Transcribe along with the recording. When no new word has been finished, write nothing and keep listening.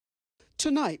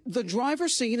Tonight, the driver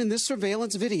seen in this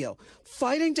surveillance video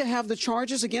fighting to have the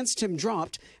charges against him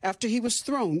dropped after he was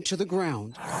thrown to the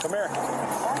ground. Come here.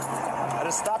 I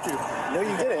just stopped you. No,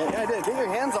 you didn't. Yeah, I did. Get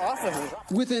your hands off of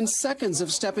me. Within seconds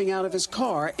of stepping out of his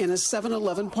car in a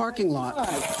 7-Eleven parking lot.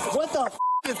 What the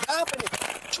is happening?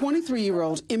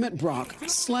 23-year-old Emmett Brock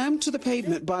slammed to the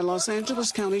pavement by Los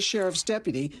Angeles County Sheriff's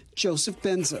Deputy Joseph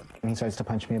Benza. He starts to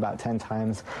punch me about 10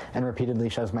 times and repeatedly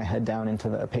shoves my head down into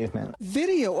the pavement.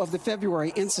 Video of the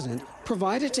February incident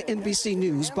provided to NBC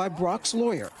News by Brock's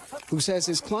lawyer, who says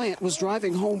his client was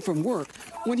driving home from work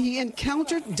when he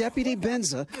encountered Deputy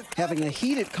Benza having a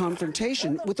heated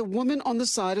confrontation with a woman on the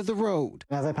side of the road.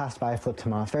 As I passed by, I flipped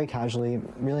him off very casually,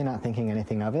 really not thinking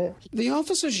anything of it. The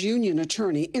officer's union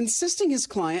attorney insisting his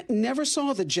client never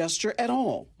saw the gesture at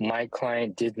all. My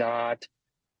client did not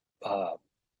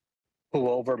pull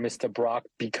over Mr. Brock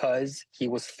because he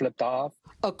was flipped off.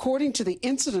 According to the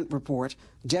incident report,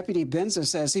 Deputy Benza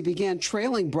says he began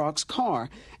trailing Brock's car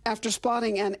after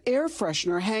spotting an air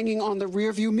freshener hanging on the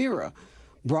rearview mirror.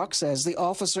 Brock says the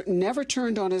officer never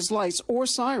turned on his lights or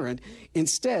siren,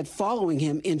 instead following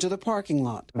him into the parking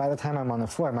lot. By the time I'm on the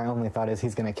floor, my only thought is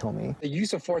he's going to kill me. The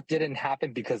use of force didn't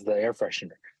happen because of the air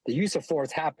freshener. The use of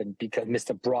force happened because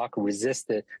Mr. Brock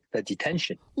resisted the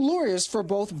detention. Lawyers for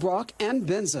both Brock and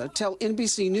Benza tell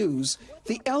NBC News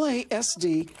the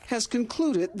LASD has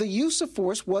concluded the use of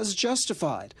force was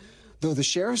justified, though the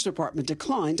Sheriff's Department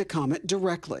declined to comment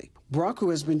directly. Brock, who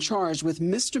has been charged with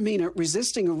misdemeanor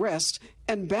resisting arrest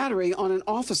and battery on an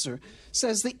officer,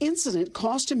 says the incident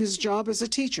cost him his job as a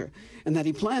teacher and that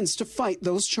he plans to fight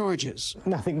those charges.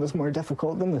 Nothing was more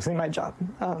difficult than losing my job.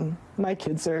 My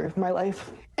kids are my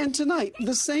life. And tonight,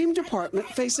 the same department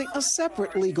facing a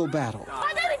separate legal battle.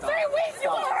 My baby's 3 weeks, you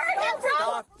want to hurt him,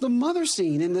 bro? The mother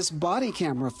seen in this body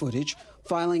camera footage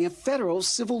filing a federal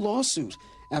civil lawsuit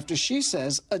after she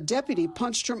says a deputy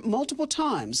punched her multiple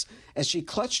times as she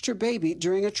clutched her baby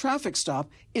during a traffic stop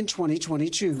in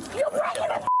 2022. You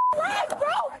breaking his leg,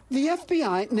 bro! The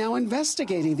FBI now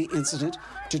investigating the incident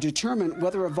to determine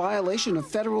whether a violation of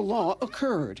federal law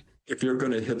occurred. If you're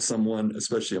going to hit someone,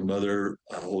 especially a mother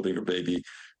holding her baby,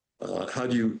 how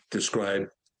do you describe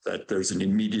that there's an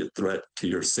immediate threat to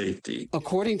your safety?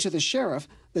 According to the sheriff,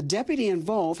 the deputy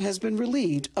involved has been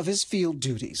relieved of his field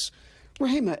duties.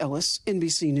 Rahima Ellis,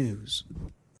 NBC News.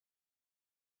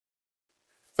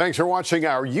 Thanks for watching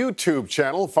our YouTube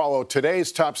channel. Follow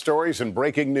today's top stories and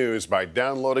breaking news by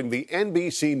downloading the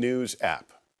NBC News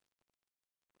app.